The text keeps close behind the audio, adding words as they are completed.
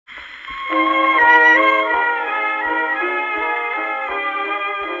Hello,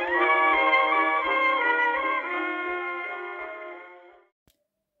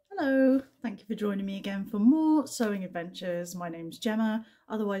 thank you for joining me again for more sewing adventures. My name's Gemma,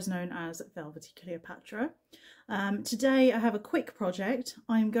 otherwise known as Velvety Cleopatra. Today I have a quick project.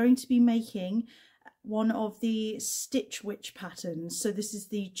 I'm going to be making one of the Stitch Witch patterns. So this is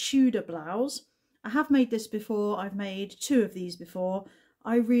the Tudor blouse. I have made this before. I've made two of these before.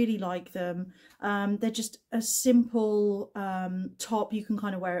 I really like them. They're just a simple top. You can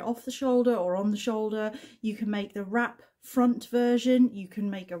kind of wear it off the shoulder or on the shoulder. You can make the wrap front version, you can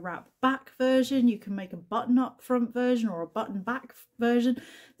make a wrap back version, you can make a button up front version or a button back version.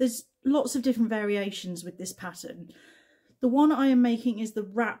 There's lots of different variations with this pattern. The one I am making is the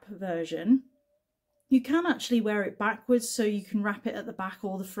wrap version. You can actually wear it backwards, so you can wrap it at the back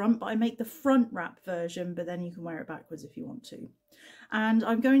or the front, but I make the front wrap version, but then you can wear it backwards if you want to. And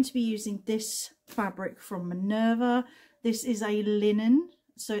I'm going to be using this fabric from Minerva. This is a linen,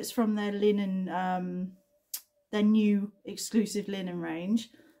 so it's from their linen, their new exclusive linen range.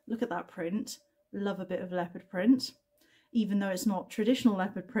 Look at that print. Love a bit of leopard print. Even though it's not traditional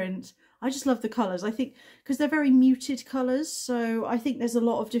leopard print, I just love the colours. I think because they're very muted colours, so I think there's a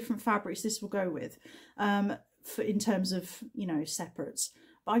lot of different fabrics this will go with in terms of, you know, separates.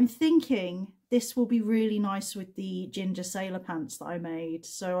 But I'm thinking this will be really nice with the ginger sailor pants that I made.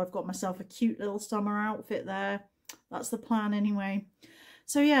 So I've got myself a cute little summer outfit there. That's the plan anyway.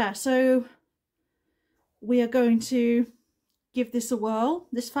 So yeah, so we are going to give this a whirl.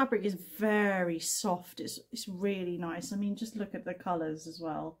 This fabric is very soft. It's really nice. I mean, just look at the colours as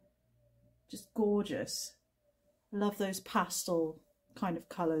well. Just gorgeous. Love those pastel kind of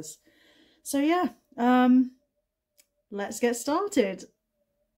colours. So yeah, let's get started.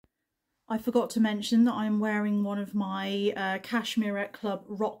 I forgot to mention that I'm wearing one of my Cashmerette Club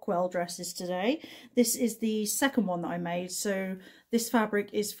Rockwell dresses today. This is the second one that I made. So this fabric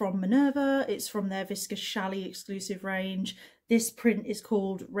is from Minerva. It's from their Viscous Chalet exclusive range. This print is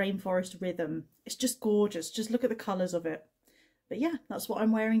called Rainforest Rhythm. It's just gorgeous. Just look at the colours of it. But yeah, that's what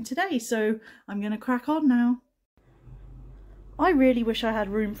I'm wearing today. So I'm going to crack on now. I really wish I had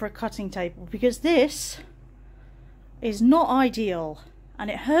room for a cutting table because this is not ideal. And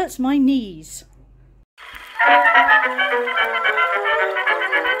it hurts my knees.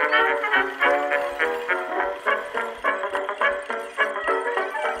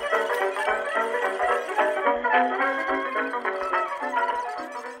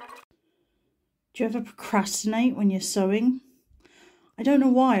 Do you ever procrastinate when you're sewing? I don't know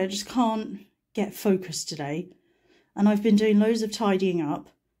why, I just can't get focused today. And I've been doing loads of tidying up,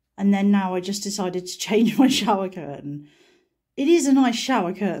 and then now I just decided to change my shower curtain. It is a nice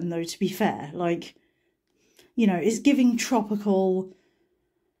shower curtain though, to be fair. Like, you know, it's giving tropical,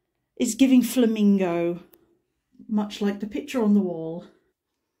 it's giving flamingo, much like the picture on the wall.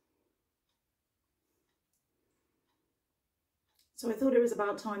 So I thought it was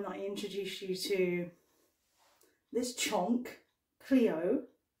about time that I introduced you to this chonk, Cleo.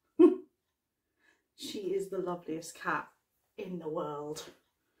 She is the loveliest cat in the world,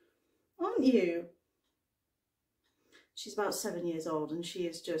 aren't you? She's about 7 years old and she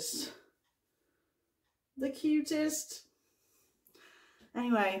is just the cutest.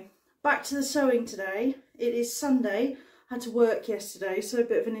 Anyway, back to the sewing today. It is Sunday. I had to work yesterday, so a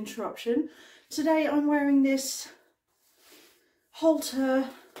bit of an interruption. Today I'm wearing this halter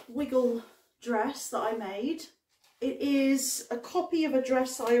wiggle dress that I made. It is a copy of a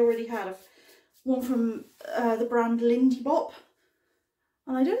dress that I already had, one from the brand Lindy Bop.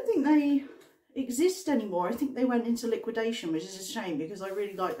 And I don't think they exist anymore. I think they went into liquidation, which is a shame because I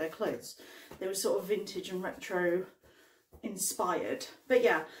really like their clothes. They were sort of vintage and retro inspired. But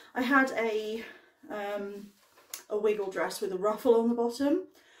yeah, I had a wiggle dress with a ruffle on the bottom,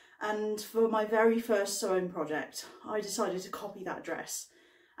 and for my very first sewing project I decided to copy that dress.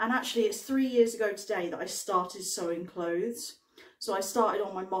 And actually it's 3 years ago today that I started sewing clothes. So I started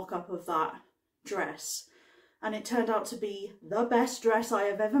on my mock-up of that dress, and it turned out to be the best dress I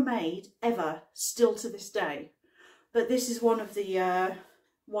have ever made, ever, still to this day. But this is one of the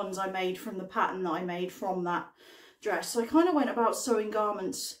ones I made from the pattern that I made from that dress. So I kind of went about sewing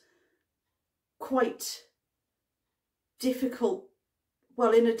garments quite difficult,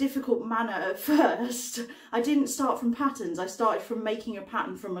 well, in a difficult manner at first. I didn't start from patterns. I started from making a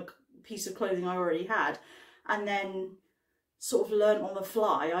pattern from a piece of clothing I already had, and then sort of learnt on the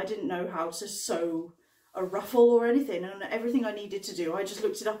fly. I didn't know how to sew a ruffle or anything, and everything I needed to do I just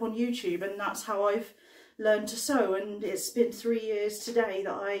looked it up on YouTube, and that's how I've learned to sew. And it's been 3 years today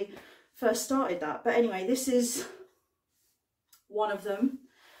that I first started that. But anyway, this is one of them.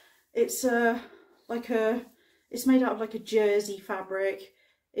 It's it's made out of like a jersey fabric.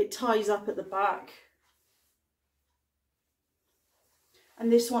 It ties up at the back.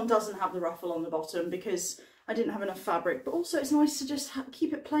 And this one doesn't have the ruffle on the bottom because I didn't have enough fabric. But also it's nice to just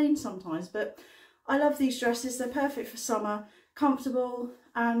keep it plain sometimes. But I love these dresses. They're perfect for summer, comfortable,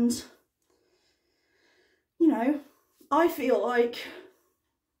 and, you know, I feel like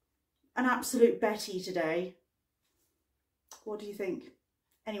an absolute Betty today. What do you think?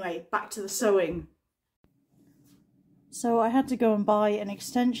 Anyway, back to the sewing. So I had to go and buy an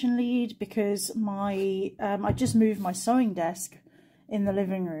extension lead because I just moved my sewing desk in the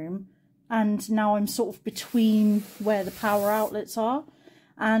living room, and now I'm sort of between where the power outlets are,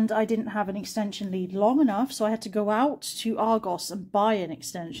 and I didn't have an extension lead long enough, so I had to go out to Argos and buy an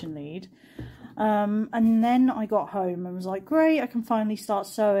extension lead. And then I got home and was like, great, I can finally start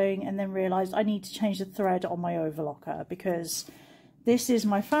sewing, and then realised I need to change the thread on my overlocker because this is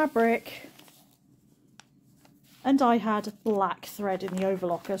my fabric and I had black thread in the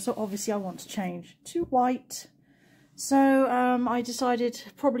overlocker, so obviously I want to change to white. So I decided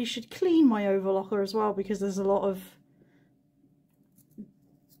probably should clean my overlocker as well because there's a lot of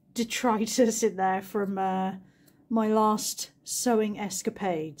detritus in there from my last sewing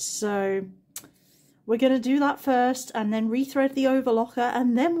escapades. So we're going to do that first and then rethread the overlocker,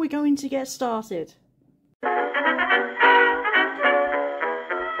 and then we're going to get started.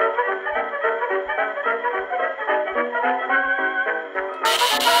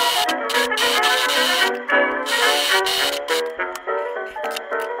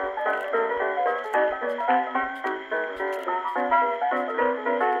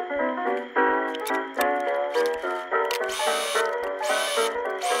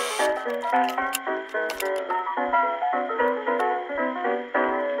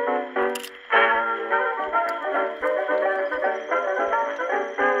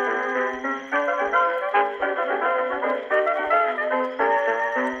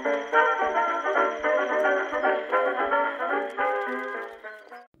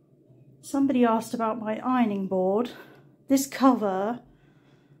 Somebody asked about my ironing board. This cover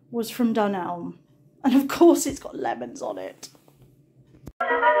was from Dunelm, and of course it's got lemons on it.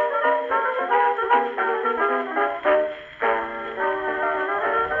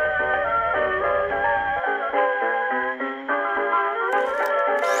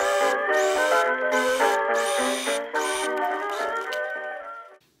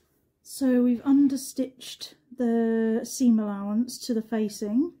 So we've understitched the seam allowance to the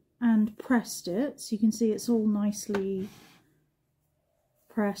facing and pressed it, so you can see it's all nicely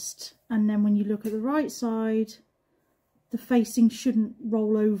pressed, and then when you look at the right side, the facing shouldn't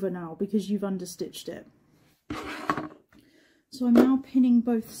roll over now because you've understitched it. So I'm now pinning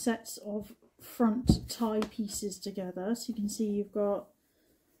both sets of front tie pieces together, so you can see you've got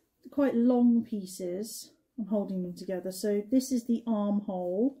quite long pieces. I'm holding them together. So this is the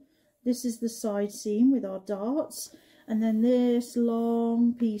armhole, this is the side seam with our darts, and then this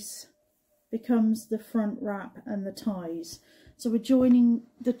long piece becomes the front wrap and the ties. So we're joining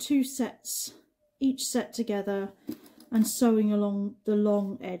the two sets, each set together, and sewing along the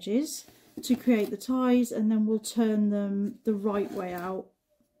long edges to create the ties, and then we'll turn them the right way out,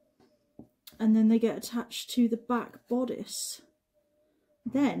 and then they get attached to the back bodice.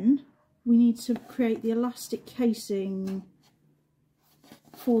 Then we need to create the elastic casing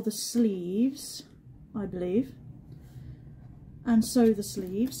for the sleeves, I believe, and sew the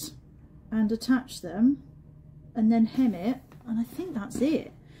sleeves and attach them and then hem it, and I think that's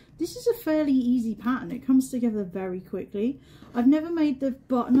it. This is a fairly easy pattern. It comes together very quickly. I've never made the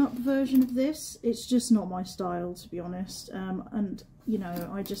button-up version of this. It's just not my style, to be honest. And you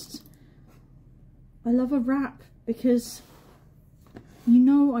know, I love a wrap because, you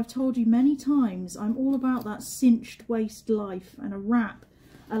know, I've told you many times I'm all about that cinched waist life, and a wrap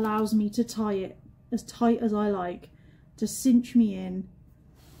allows me to tie it as tight as I like, to cinch me in.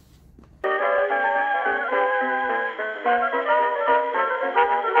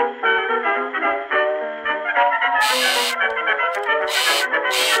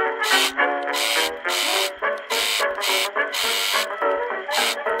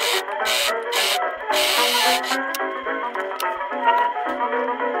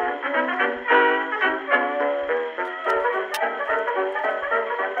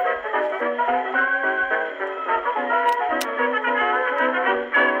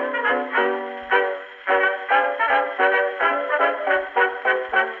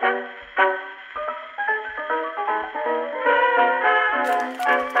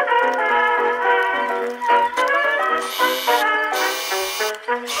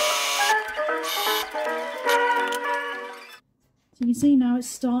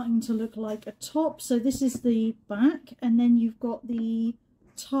 starting to look like a top. So this is the back, and then you've got the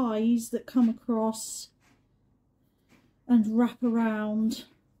ties that come across and wrap around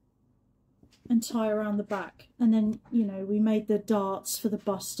and tie around the back. And then, you know, we made the darts for the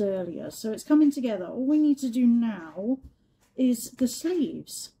bust earlier, so it's coming together. All we need to do now is the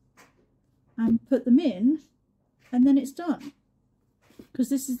sleeves and put them in, and then it's done. Because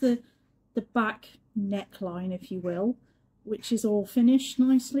this is the back neckline, if you will, which is all finished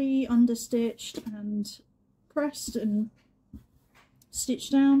nicely, understitched and pressed and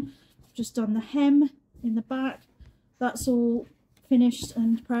stitched down. Just done the hem in the back. That's all finished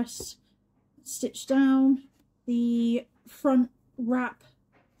and pressed, stitched down. The front wrap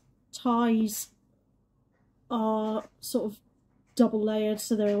ties are sort of double layered,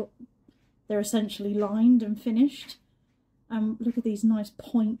 so they're essentially lined and finished. Look at these nice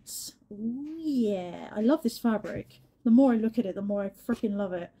points. Ooh, yeah, I love this fabric. The more I look at it, the more I freaking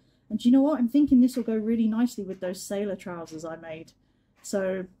love it. And do you know what? I'm thinking this will go really nicely with those sailor trousers I made.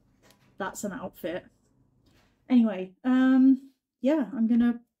 So that's an outfit. Anyway, yeah, I'm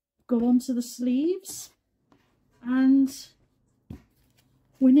gonna go on to the sleeves and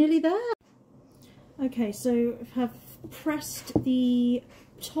we're nearly there. Okay, so I have pressed the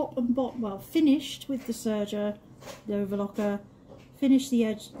top and bottom, well, finished with the serger, the overlocker, finished the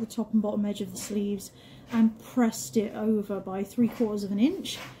edge, the top and bottom edge of the sleeves, and pressed it over by 3/4 of an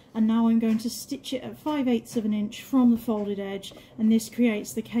inch. And now I'm going to stitch it at 5/8 of an inch from the folded edge, and this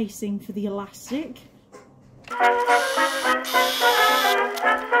creates the casing for the elastic.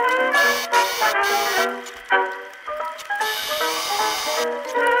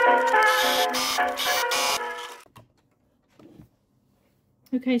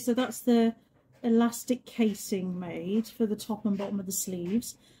 Okay, so that's the elastic casing made for the top and bottom of the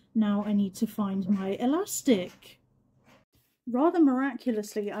sleeves. Now I need to find my elastic. Rather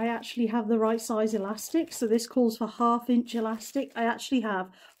miraculously, I actually have the right size elastic, so this calls for 1/2 inch elastic. I actually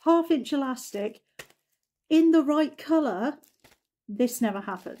have 1/2 inch elastic in the right colour. This never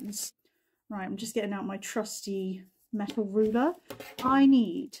happens. Right, I'm just getting out my trusty metal ruler.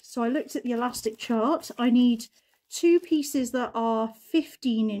 So I looked at the elastic chart. I need 2 pieces that are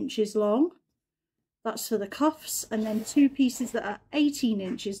 15 inches long. That's for the cuffs, and then 2 pieces that are 18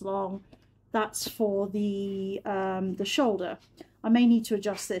 inches long. That's for the shoulder. I may need to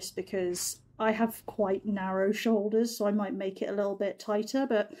adjust this because I have quite narrow shoulders, so I might make it a little bit tighter,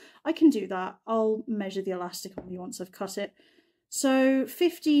 but I can do that. I'll measure the elastic on you once I've cut it. So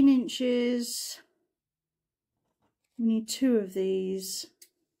 15 inches, we need 2 of these.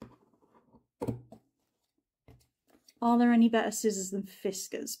 Are there any better scissors than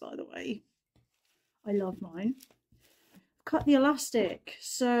Fiskars, by the way? I love mine. Cut the elastic,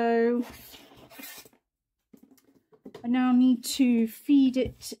 so I now need to feed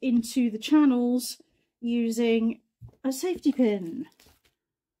it into the channels using a safety pin.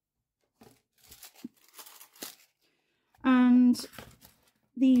 And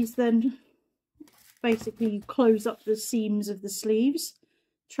these then basically close up the seams of the sleeves,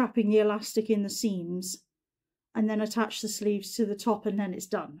 trapping the elastic in the seams, and then attach the sleeves to the top, and then it's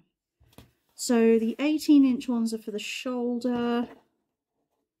done. So the 18-inch ones are for the shoulder,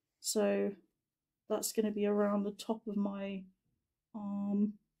 so that's going to be around the top of my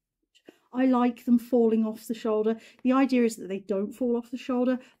arm. I like them falling off the shoulder. The idea is that they don't fall off the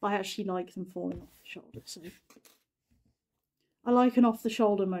shoulder, but I actually like them falling off the shoulder. So I like an off the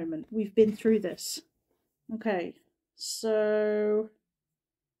shoulder moment. We've been through this. Okay, so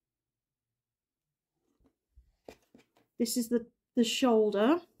this is the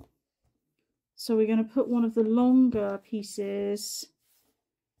shoulder. So we're going to put one of the longer pieces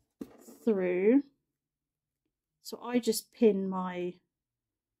through. So I just pin my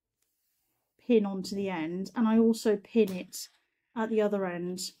pin onto the end, and I also pin it at the other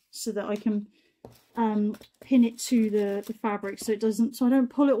end so that I can pin it to the fabric so I don't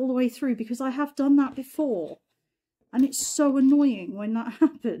pull it all the way through, because I have done that before and it's so annoying when that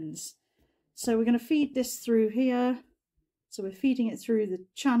happens. So we're going to feed this through here. So we're feeding it through the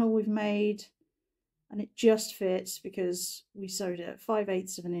channel we've made, and it just fits because we sewed it at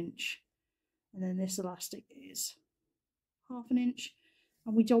 5/8 of an inch. And then this elastic is 1/2 inch,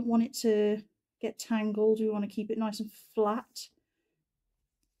 and we don't want it to get tangled. We want to keep it nice and flat.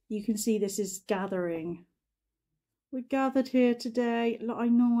 You can see this is gathering. We're gathered here today. I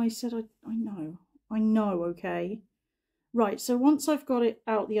know I said I know, okay. Right, so once I've got it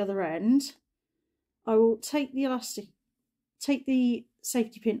out the other end, I will take the elastic, take the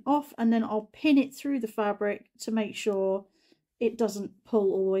safety pin off, and then I'll pin it through the fabric to make sure it doesn't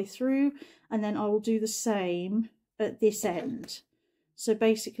pull all the way through, and then I will do the same at this end. So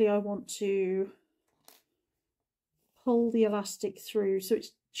basically I want to pull the elastic through so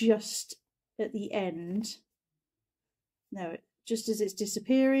it's just at the end. No, just as it's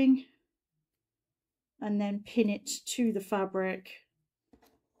disappearing, and then pin it to the fabric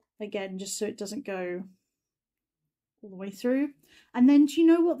again, just so it doesn't go all the way through. And then do you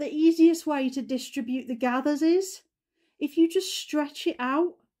know what the easiest way to distribute the gathers is? If you just stretch it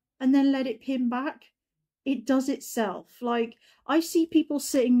out and then let it pin back, it does itself. Like, I see people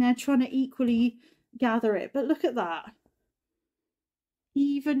sitting there trying to equally gather it, but look at that.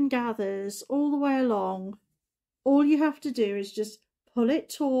 Even gathers all the way along. All you have to do is just pull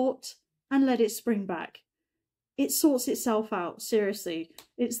it taut and let it spring back. It sorts itself out, seriously.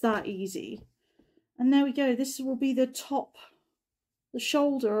 It's that easy. And there we go. This will be the top, the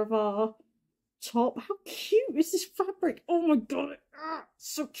shoulder of our top. How cute is this fabric? Oh my god,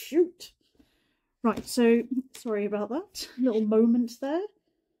 so cute. Right, so sorry about that little moment there.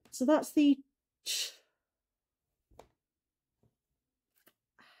 So that's the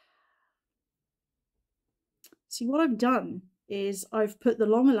see, what I've done is I've put the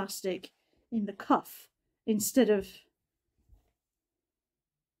long elastic in the cuff instead of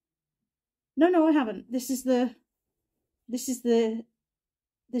no I haven't. This is the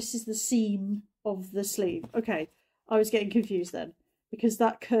seam of the sleeve. Okay, I was getting confused then because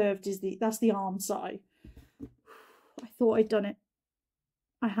that curved is that's the arm side. I thought I'd done it.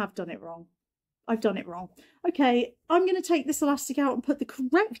 I have done it wrong. I've done it wrong. Okay, I'm going to take this elastic out and put the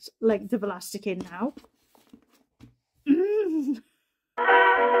correct length of elastic in now.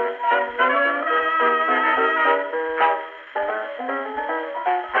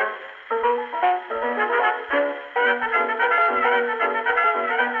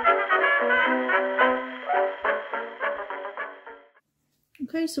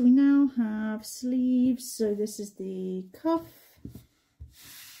 Okay, so we now have sleeves. So this is the cuff.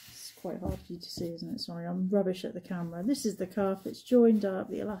 It's quite hard for you to see, isn't it? Sorry, I'm rubbish at the camera. This is the cuff. It's joined up,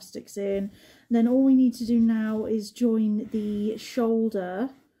 the elastic's in. And then all we need to do now is join the shoulder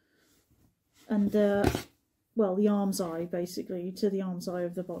and the, well, the arm's eye, basically, to the arm's eye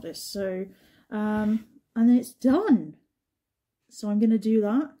of the bodice. So, and then it's done. So I'm going to do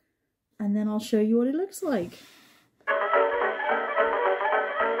that, and then I'll show you what it looks like.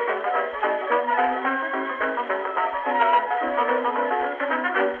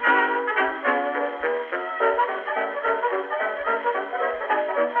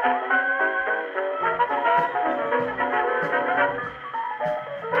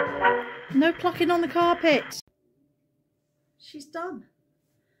 No plucking on the carpet. She's done.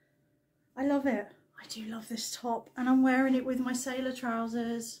 I love it. I do love this top, and I'm wearing it with my sailor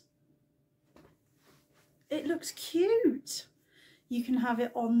trousers. It looks cute. You can have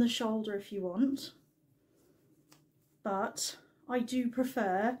it on the shoulder if you want, but I do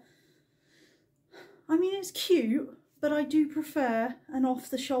prefer, I mean, it's cute, but I do prefer an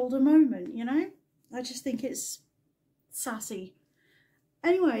off the shoulder moment, you know? I just think it's sassy.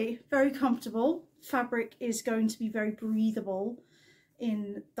 Anyway, very comfortable. Fabric is going to be very breathable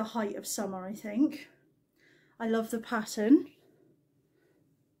in the height of summer, I think. I love the pattern.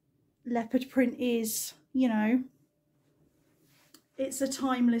 Leopard print is, you know, it's a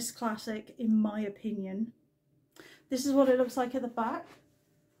timeless classic in my opinion. This is what it looks like at the back.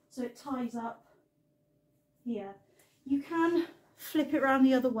 So it ties up here. You can flip it around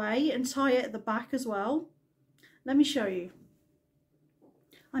the other way and tie it at the back as well. Let me show you.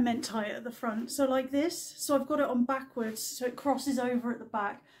 I meant tie it at the front, so like this. So I've got it on backwards, so it crosses over at the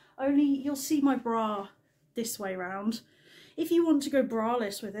back. Only you'll see my bra this way round. If you want to go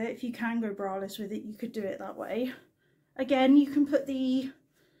braless with it, if you can go braless with it, you could do it that way. Again, you can put the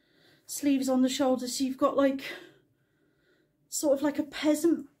sleeves on the shoulders, so you've got like, sort of like a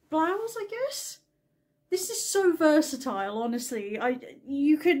peasant blouse, I guess. This is so versatile, honestly.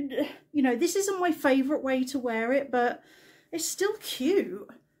 You could, you know, this isn't my favourite way to wear it, but it's still cute.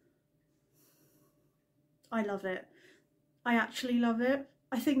 I love it. I actually love it.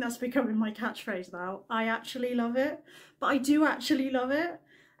 I think that's becoming my catchphrase now. I actually love it. But I do actually love it.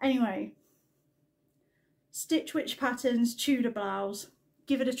 Anyway, Stitch Witch Patterns Tudor blouse.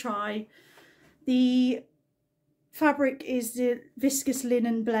 Give it a try. The fabric is the viscose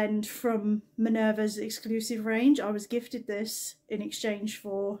linen blend from Minerva's exclusive range. I was gifted this in exchange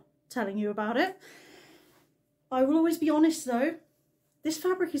for telling you about it. I will always be honest though, this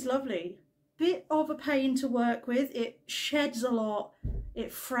fabric is lovely. Bit of a pain to work with. It sheds a lot.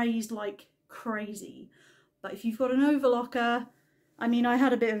 It frays like crazy. But if you've got an overlocker, I mean, I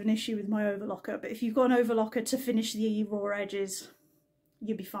had a bit of an issue with my overlocker, but if you've got an overlocker to finish the raw edges,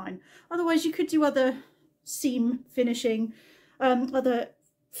 you'll be fine. Otherwise, you could do other seam finishing. other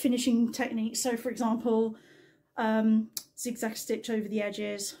finishing techniques. So for example, zigzag stitch over the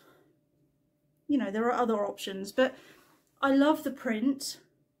edges. You know, there are other options, but I love the print.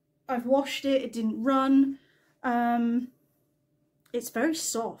 I've washed it, it didn't run. It's very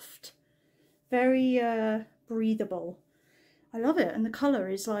soft, very breathable. I love it. And the colour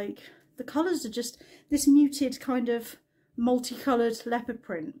is like, the colours are just this muted kind of multicoloured leopard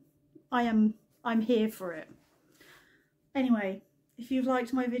print. I'm here for it. Anyway, if you've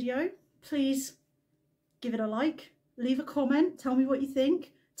liked my video, please give it a like, leave a comment, tell me what you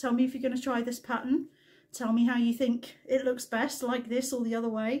think, tell me if you're going to try this pattern, tell me how you think it looks best, like this or the other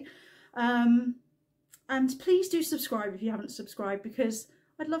way. And please do subscribe if you haven't subscribed, because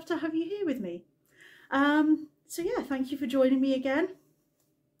I'd love to have you here with me. So yeah, thank you for joining me again.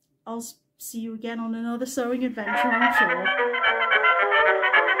 I'll see you again on another sewing adventure, I'm sure.